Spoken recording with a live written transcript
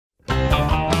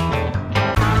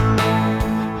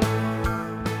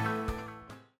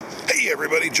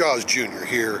Jaws Jr.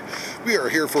 here. We are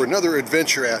here for another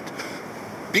adventure at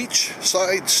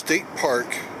Beachside State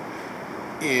Park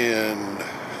in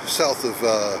south of,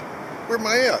 where am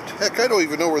I at? Heck, I don't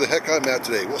even know where the heck I'm at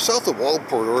today. Well, south of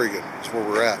Unported, Oregon is where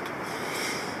we're at.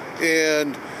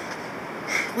 And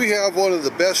we have one of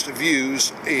the best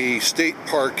views a state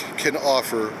park can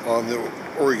offer on the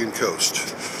Oregon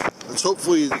coast. Let's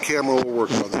hopefully the camera will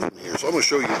work on this one here. So I'm going to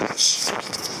show you this.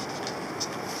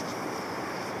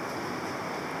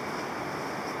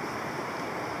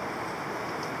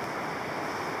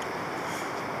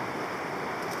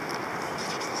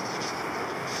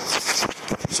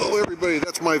 So everybody,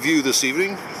 that's my view this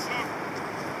evening.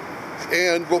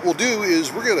 And what we'll do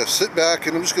is we're going to sit back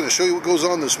and I'm just going to show you what goes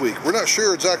on this week. We're not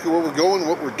sure exactly where we're going,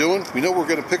 what we're doing. We know we're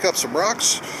going to pick up some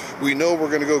rocks. We know we're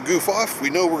going to go goof off. We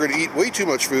know we're going to eat way too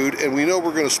much food. And we know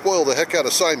we're going to spoil the heck out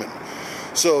of Simon.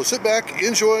 So sit back,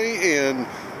 enjoy, and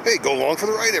hey, go along for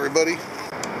the ride, everybody.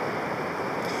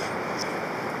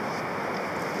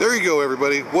 There you go,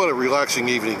 everybody. What a relaxing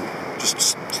evening.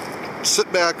 Just sit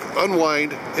back,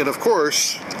 unwind, and of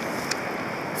course,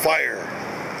 fire.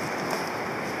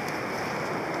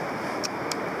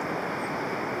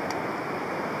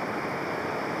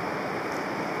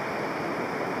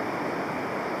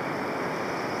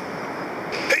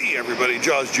 Hey everybody,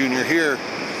 Jaws Jr. here.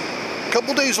 A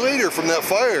couple days later from that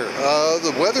fire,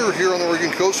 the weather here on the Oregon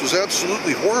coast was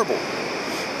absolutely horrible.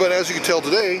 But as you can tell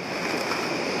today,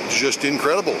 it's just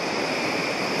incredible.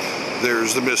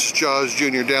 There's the Miss Jaws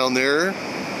Jr. down there.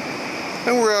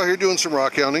 And we're out here doing some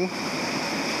rock hounding.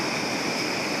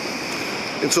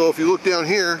 And so if you look down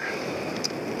here,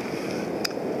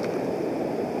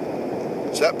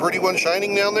 is that pretty one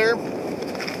shining down there?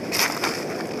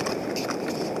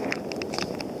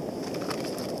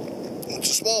 It's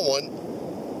a small one,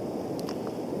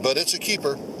 but it's a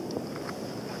keeper.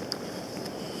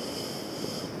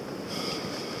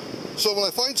 So when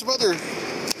I find some other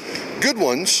good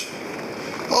ones,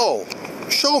 oh,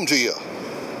 show them to you.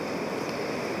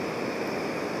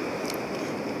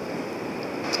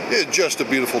 It's just a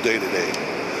beautiful day today.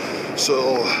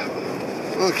 So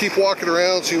I'm going to keep walking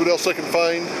around, see what else I can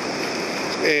find,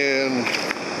 and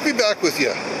be back with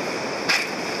you.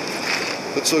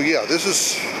 But so yeah, this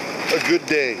is a good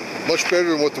day. Much better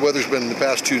than what the weather's been in the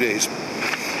past 2 days.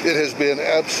 It has been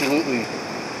absolutely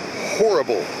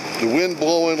horrible. The wind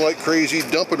blowing like crazy,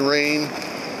 dumping rain.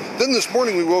 Then this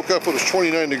morning we woke up, it was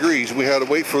 29 degrees. We had to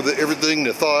wait for everything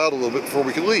to thaw out a little bit before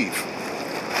we could leave.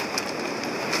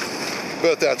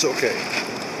 But that's okay.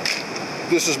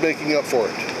 This is making up for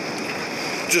it.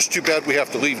 Just too bad we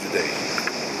have to leave today.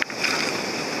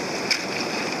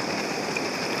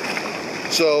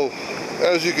 So,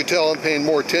 as you can tell, I'm paying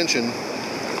more attention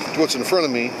to what's in front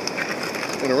of me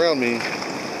and around me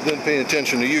than paying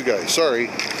attention to you guys. Sorry.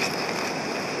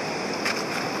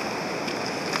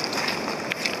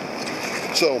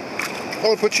 So, I'm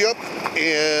going to put you up,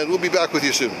 and we'll be back with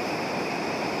you soon.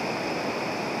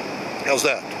 How's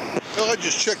that? Well, I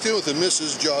just checked in with the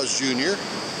Mrs. Jaws Jr.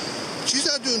 She's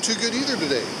not doing too good either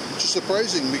today, which is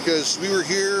surprising because we were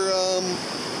here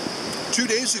 2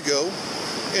 days ago,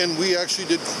 and we actually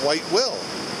did quite well.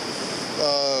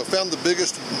 Found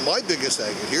my biggest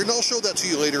agate here, and I'll show that to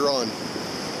you later on.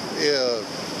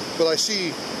 But I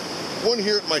see one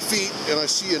here at my feet, and I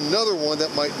see another one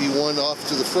that might be one off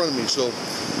to the front of me. So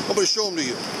I'm going to show them to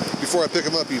you before I pick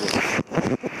them up even.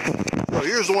 So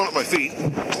here's the one at my feet,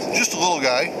 just a little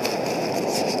guy.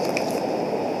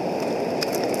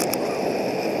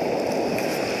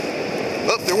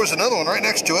 Oh, there was another one right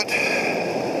next to it.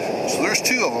 So there's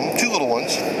two of them, two little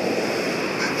ones.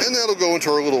 And that'll go into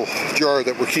our little jar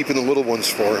that we're keeping the little ones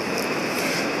for.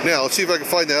 Now, let's see if I can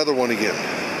find the other one again.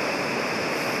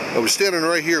 I was standing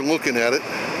right here looking at it,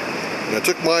 and I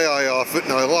took my eye off it,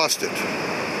 and I lost it.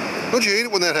 Don't you hate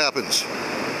it when that happens?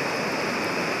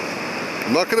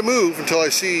 I'm not going to move until I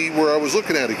see where I was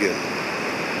looking at again.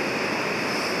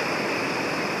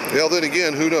 Well, then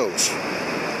again, who knows?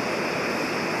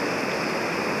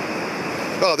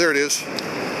 Oh, there it is.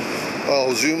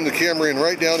 I'll zoom the camera in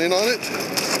right down in on it,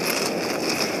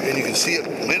 and you can see it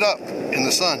lit up in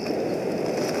the sun.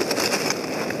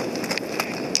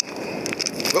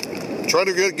 Oh, trying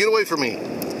to get away from me.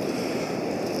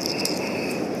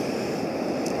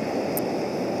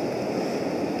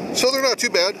 So they're not too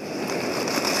bad.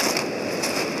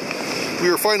 We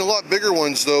were finding a lot bigger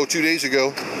ones though 2 days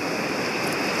ago,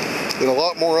 and a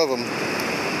lot more of them.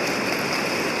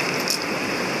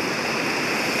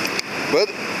 But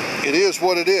it is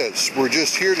what it is. We're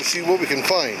just here to see what we can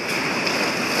find.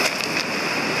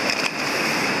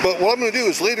 But what I'm going to do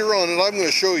is later on, and I'm going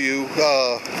to show you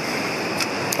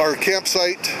our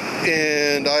campsite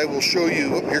and I will show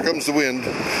you, oh, here comes the wind,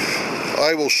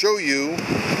 I will show you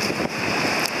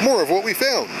more of what we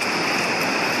found.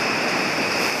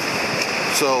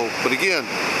 So, but again,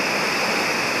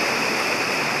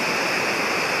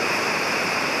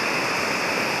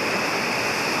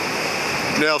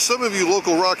 now some of you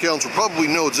local rock hounds will probably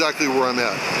know exactly where I'm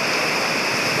at,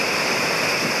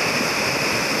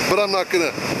 but I'm not going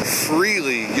to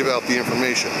freely give out the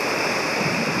information.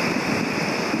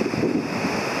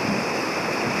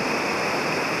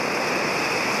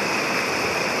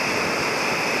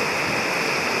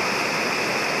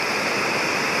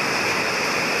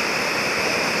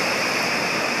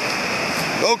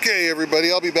 Okay,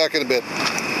 everybody, I'll be back in a bit.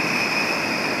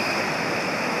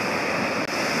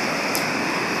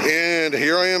 And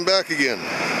here I am back again.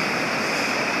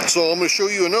 So I'm going to show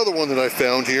you another one that I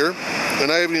found here,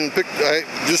 and I haven't even picked. I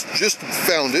just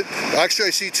found it. Actually,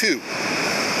 I see two.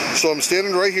 So I'm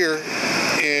standing right here,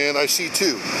 and I see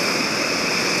two,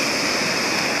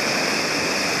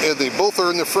 and they both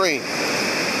are in the frame.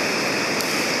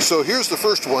 So here's the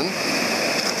first one.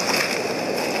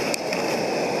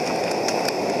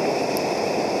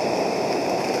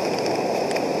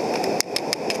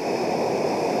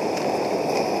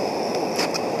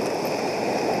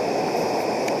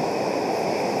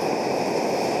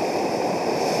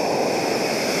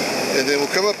 And then we'll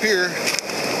come up here,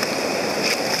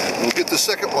 we'll get the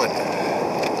second one.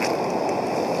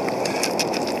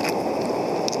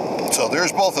 So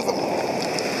there's both of them.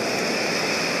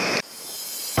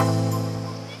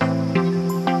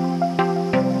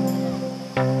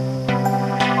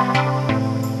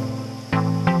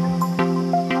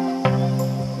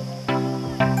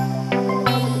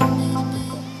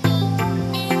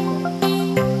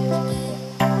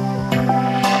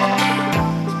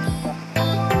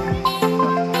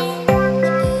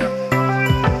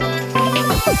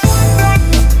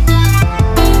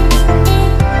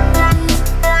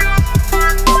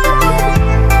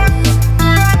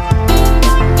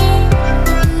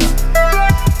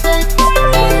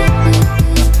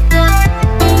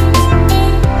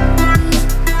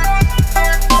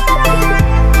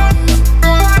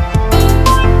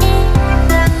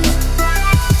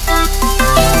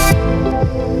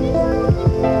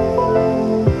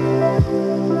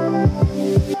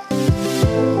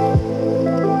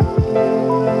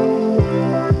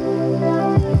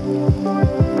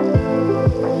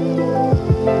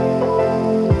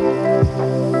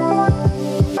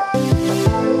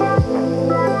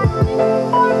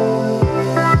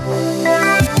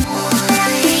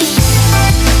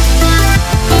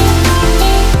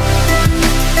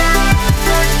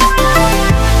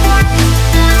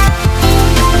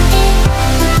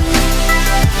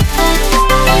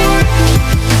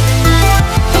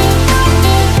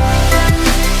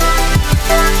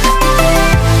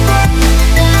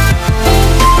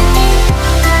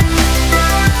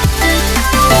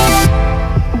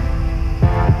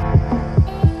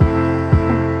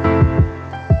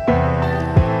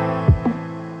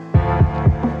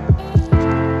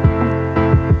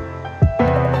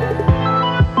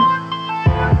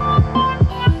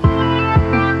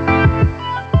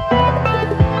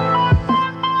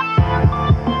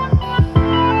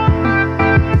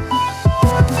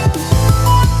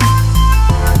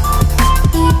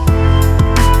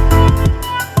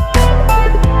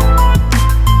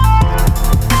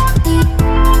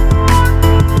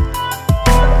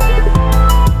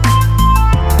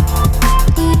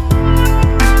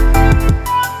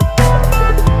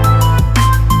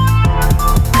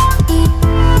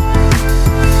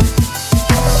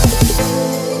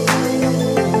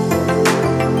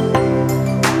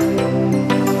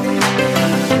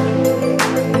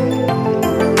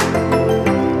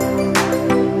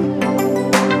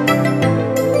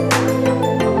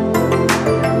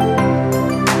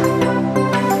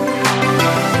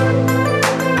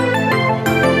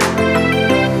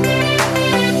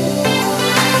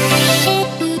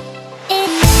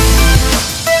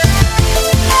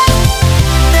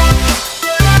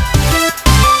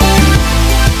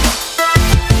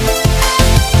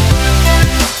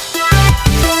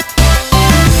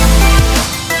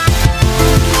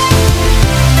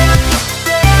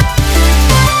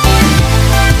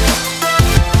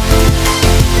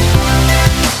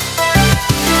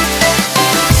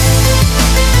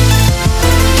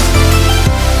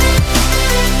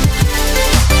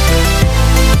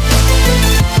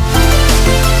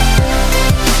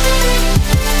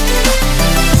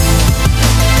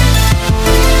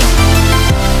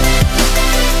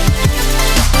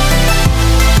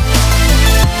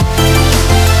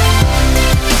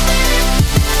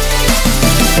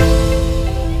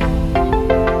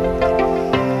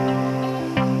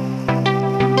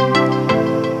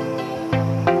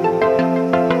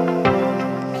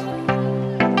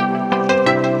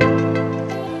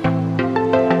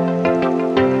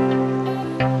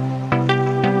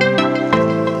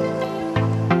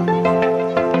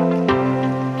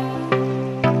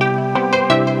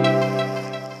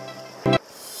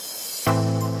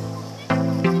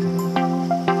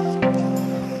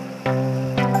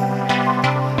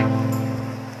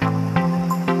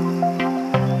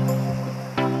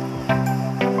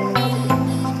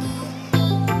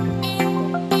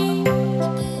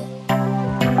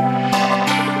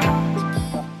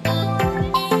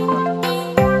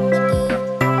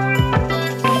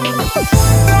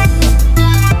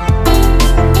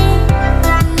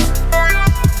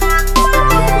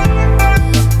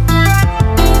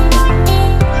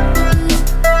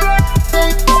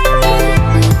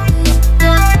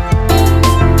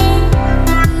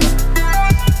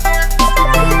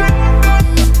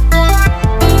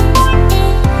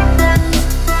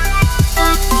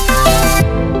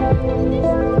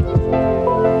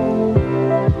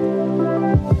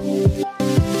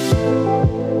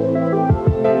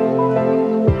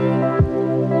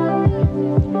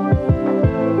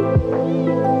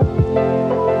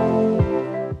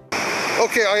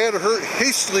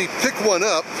 actually pick one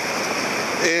up,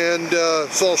 and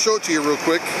so I'll show it to you real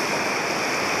quick.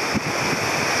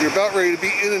 You're about ready to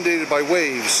be inundated by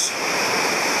waves.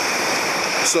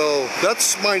 So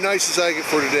that's my nicest agate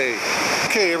for today.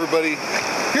 Okay, everybody,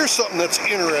 here's something that's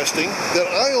interesting that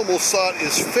I almost thought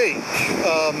is fake,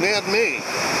 man-made.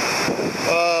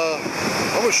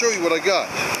 I'm going to show you what I got.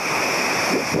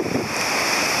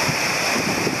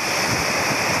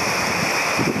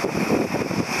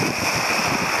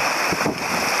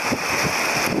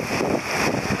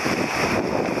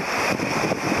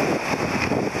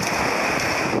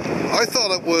 I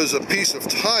thought it was a piece of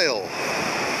tile,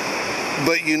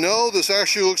 but you know, this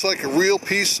actually looks like a real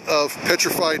piece of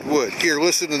petrified wood. Here,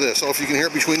 listen to this. I don't know if you can hear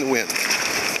it between the wind.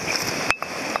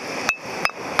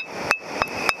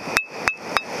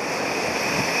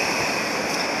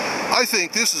 I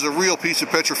think this is a real piece of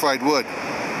petrified wood.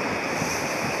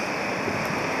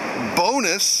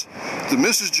 Bonus, the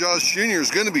Mrs. Jaws Jr. is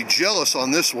going to be jealous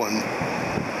on this one.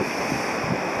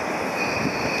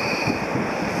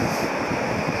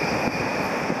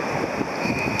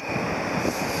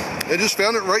 I just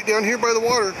found it right down here by the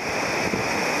water.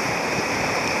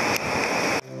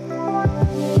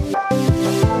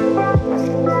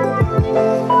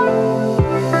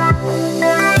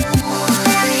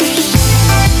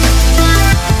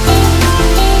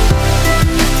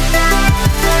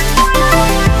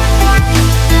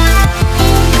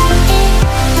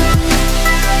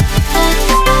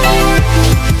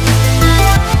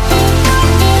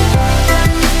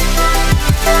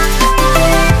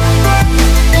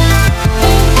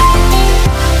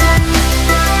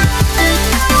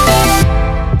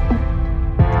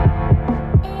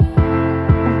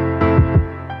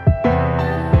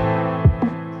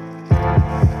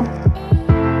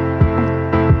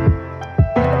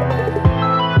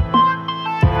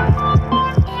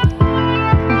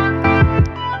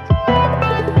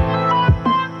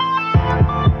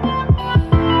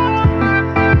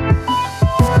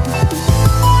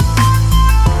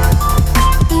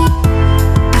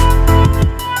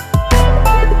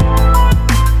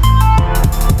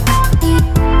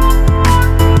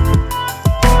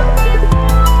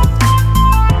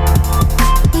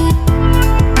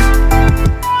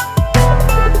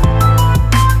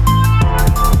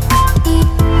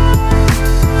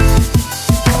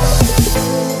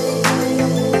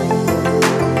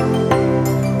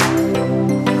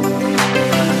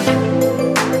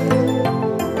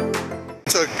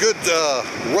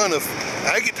 Run of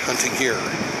agate hunting here.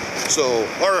 So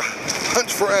our hunt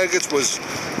for agates was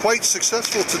quite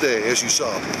successful today, as you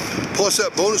saw. Plus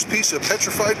that bonus piece of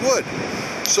petrified wood.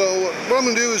 So what I'm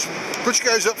going to do is put you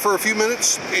guys up for a few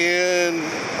minutes, and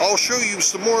I'll show you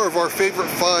some more of our favorite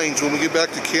finds when we get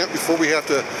back to camp before we have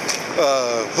to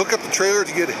hook up the trailer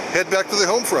to head back to the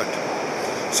home front.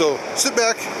 So sit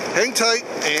back, hang tight,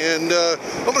 and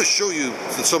I'm going to show you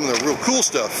some of the real cool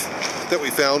stuff that we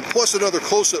found, plus another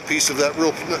close-up piece of that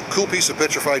real cool piece of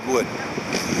petrified wood.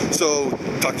 So,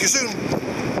 talk to you soon.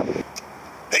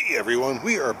 Hey everyone,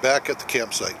 we are back at the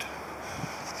campsite.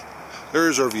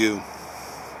 There's our view.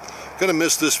 Gonna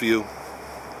miss this view.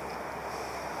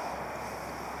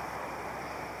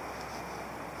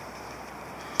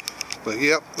 But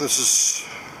yep, this is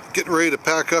getting ready to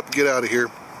pack up and get out of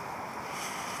here.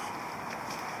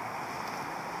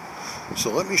 So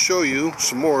let me show you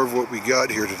some more of what we got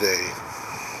here today.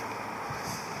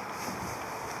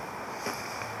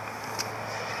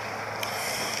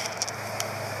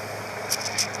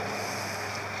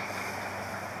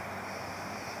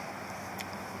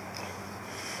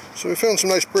 So we found some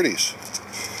nice pretties.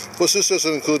 Plus this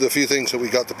doesn't include a few things that we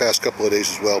got the past couple of days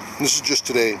as well. This is just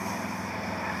today.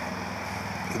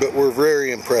 But we're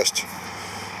very impressed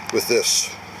with this.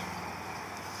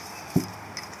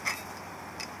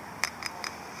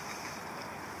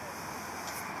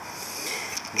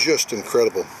 Just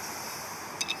incredible.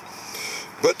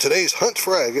 But today's hunt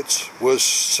for agates was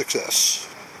success.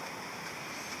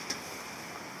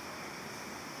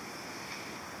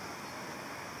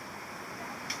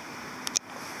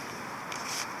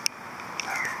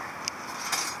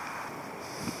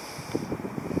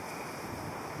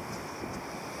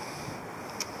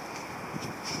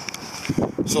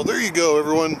 So there you go,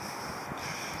 everyone.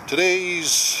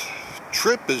 Today's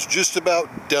trip is just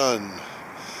about done.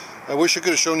 I wish I could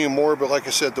have shown you more, but like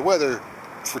I said, the weather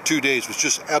for 2 days was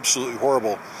just absolutely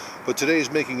horrible. But today is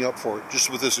making up for it, just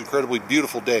with this incredibly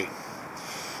beautiful day.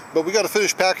 But we got to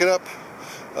finish packing up.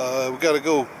 We got to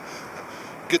go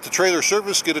get the trailer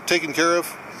serviced, get it taken care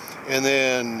of, and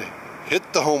then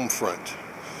hit the home front.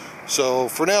 So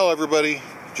for now, everybody,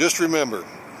 just remember,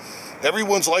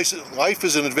 everyone's life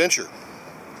is an adventure.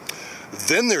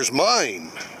 Then there's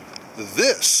mine.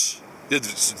 This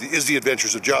is the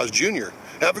Adventures of Jaws Jr.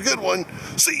 Have a good one.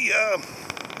 See ya.